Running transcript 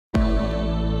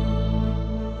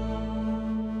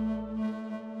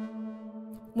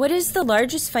What is the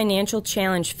largest financial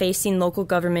challenge facing local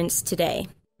governments today?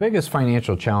 The biggest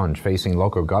financial challenge facing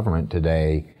local government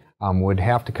today would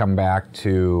have to come back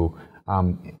to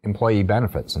employee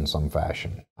benefits in some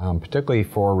fashion, particularly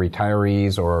for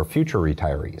retirees or future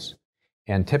retirees.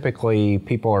 And typically,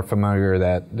 people are familiar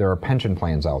that there are pension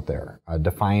plans out there,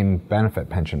 defined benefit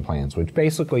pension plans, which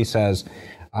basically says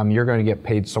you're going to get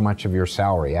paid so much of your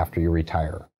salary after you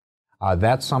retire.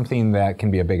 That's something that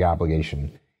can be a big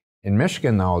obligation. In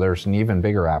Michigan, though, there's an even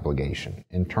bigger obligation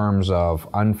in terms of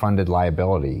unfunded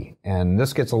liability. And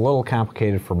this gets a little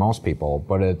complicated for most people,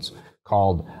 but it's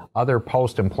called other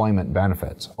post-employment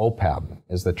benefits. OPEB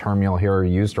is the term you'll hear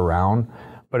used around,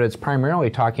 but it's primarily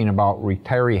talking about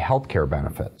retiree health care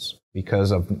benefits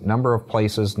because of number of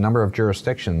places, number of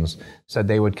jurisdictions said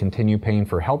they would continue paying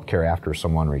for health care after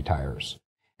someone retires.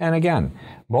 And again,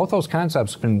 both those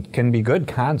concepts can be good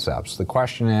concepts. The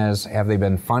question is, have they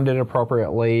been funded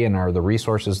appropriately and are the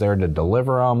resources there to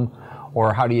deliver them?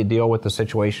 Or how do you deal with the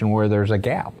situation where there's a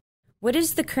gap? What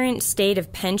is the current state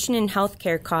of pension and health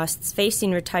care costs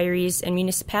facing retirees and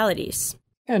municipalities?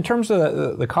 In terms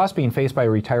of the cost being faced by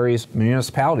retirees,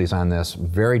 municipalities on this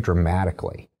vary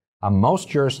dramatically. Most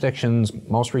jurisdictions,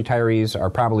 most retirees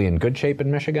are probably in good shape in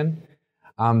Michigan.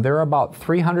 There are about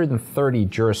 330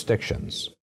 jurisdictions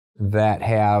that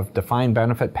have defined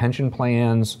benefit pension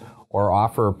plans or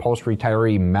offer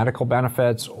post-retiree medical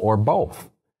benefits or both.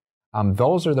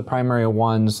 Those are the primary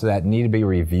ones that need to be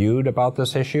reviewed about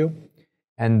this issue.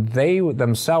 And they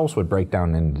themselves would break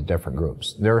down into different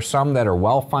groups. There are some that are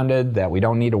well-funded that we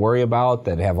don't need to worry about,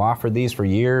 that have offered these for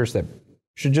years, that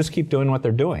should just keep doing what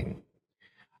they're doing.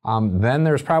 Then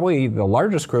there's probably the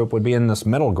largest group would be in this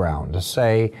middle ground to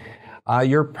say,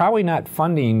 you're probably not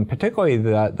funding, particularly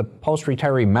the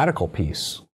post-retiree medical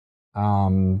piece,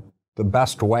 the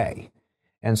best way.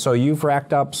 And so you've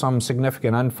racked up some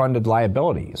significant unfunded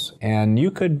liabilities, and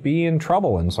you could be in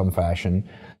trouble in some fashion.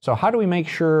 So how do we make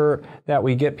sure that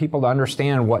we get people to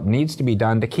understand what needs to be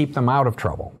done to keep them out of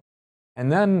trouble?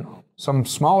 And then some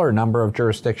smaller number of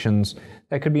jurisdictions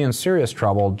that could be in serious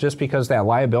trouble just because that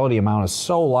liability amount is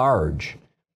so large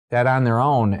that on their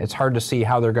own, it's hard to see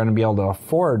how they're going to be able to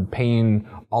afford paying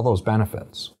all those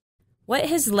benefits. What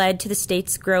has led to the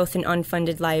state's growth in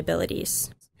unfunded liabilities?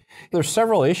 There's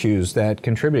several issues that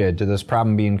contributed to this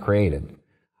problem being created.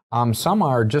 Some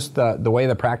are just the way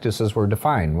the practices were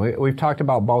defined. We've talked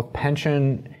about both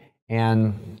pension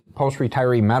and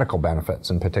post-retiree medical benefits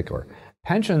in particular.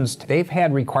 Pensions, they've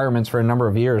had requirements for a number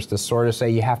of years to sort of say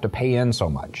you have to pay in so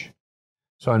much.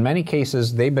 So in many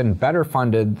cases, they've been better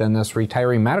funded than this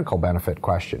retiree medical benefit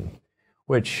question,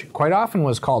 which quite often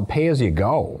was called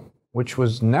pay-as-you-go, which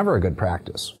was never a good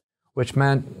practice, which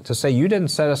meant to say you didn't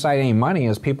set aside any money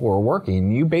as people were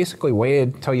working. You basically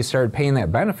waited until you started paying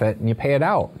that benefit and you pay it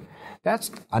out. That's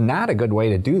not a good way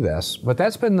to do this, but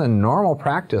that's been the normal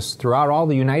practice throughout all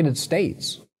the United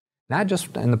States, not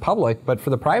just in the public, but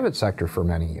for the private sector for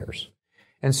many years.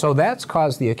 And so that's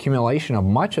caused the accumulation of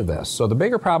much of this. So the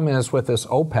bigger problem is with this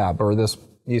OPEB or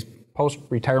these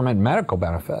post-retirement medical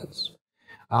benefits.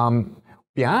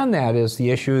 Beyond that is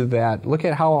the issue that look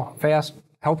at how fast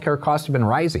healthcare costs have been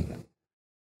rising.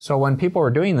 So when people were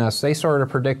doing this, they sort of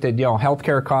predicted,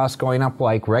 healthcare costs going up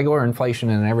like regular inflation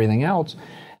and everything else.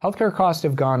 Healthcare costs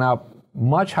have gone up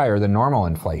much higher than normal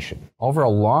inflation over a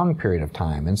long period of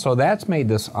time. And so that's made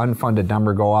this unfunded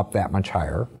number go up that much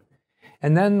higher.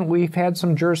 And then we've had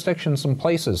some jurisdictions, some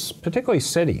places, particularly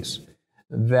cities,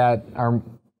 that are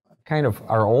kind of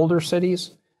our older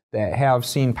cities that have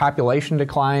seen population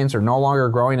declines or no longer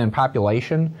growing in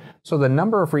population. So the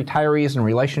number of retirees in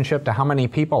relationship to how many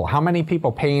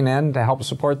people paying in to help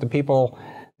support the people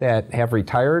that have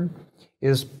retired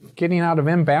is getting out of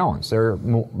imbalance. There are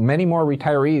many more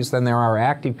retirees than there are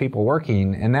active people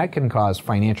working, and that can cause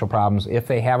financial problems if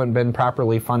they haven't been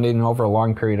properly funded over a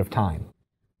long period of time.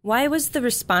 Why was the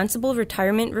Responsible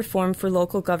Retirement Reform for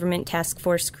Local Government Task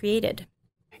Force created?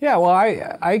 Yeah, well,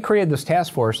 I created this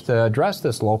task force to address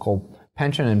this local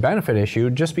pension and benefit issue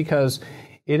just because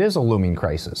it is a looming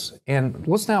crisis. And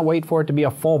let's not wait for it to be a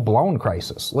full-blown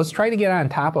crisis. Let's try to get on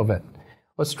top of it.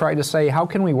 Let's try to say, how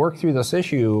can we work through this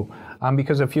issue?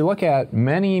 Because if you look at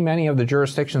many of the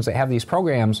jurisdictions that have these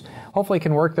programs, hopefully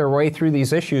can work their way through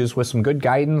these issues with some good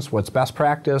guidance, what's best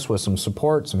practice, with some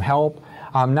support, some help,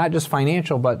 not just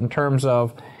financial, but in terms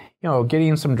of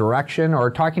getting some direction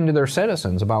or talking to their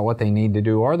citizens about what they need to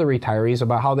do, or the retirees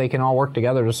about how they can all work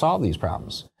together to solve these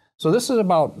problems. So this is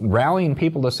about rallying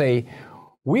people to say,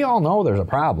 we all know there's a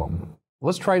problem.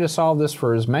 Let's try to solve this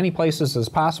for as many places as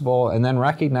possible, and then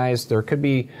recognize there could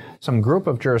be some group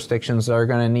of jurisdictions that are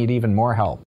going to need even more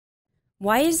help.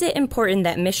 Why is it important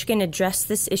that Michigan address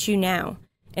this issue now?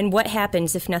 And what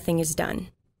happens if nothing is done?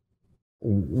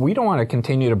 We don't want to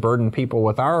continue to burden people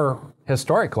with our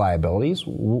historic liabilities.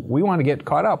 We want to get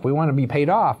caught up. We want to be paid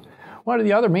off. One of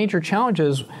the other major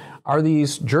challenges are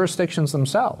these jurisdictions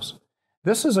themselves.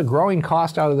 This is a growing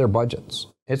cost out of their budgets.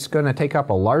 It's going to take up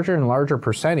a larger and larger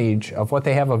percentage of what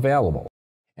they have available.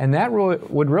 And that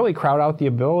would really crowd out the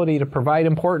ability to provide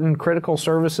important critical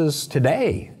services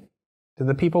today to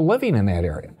the people living in that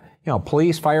area. You know,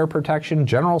 police, fire protection,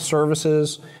 general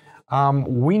services.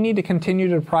 We need to continue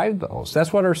to provide those.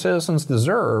 That's what our citizens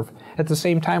deserve. At the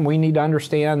same time, we need to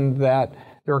understand that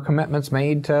there are commitments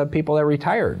made to people that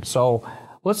retired. So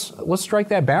let's strike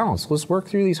that balance. Let's work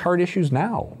through these hard issues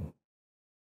now.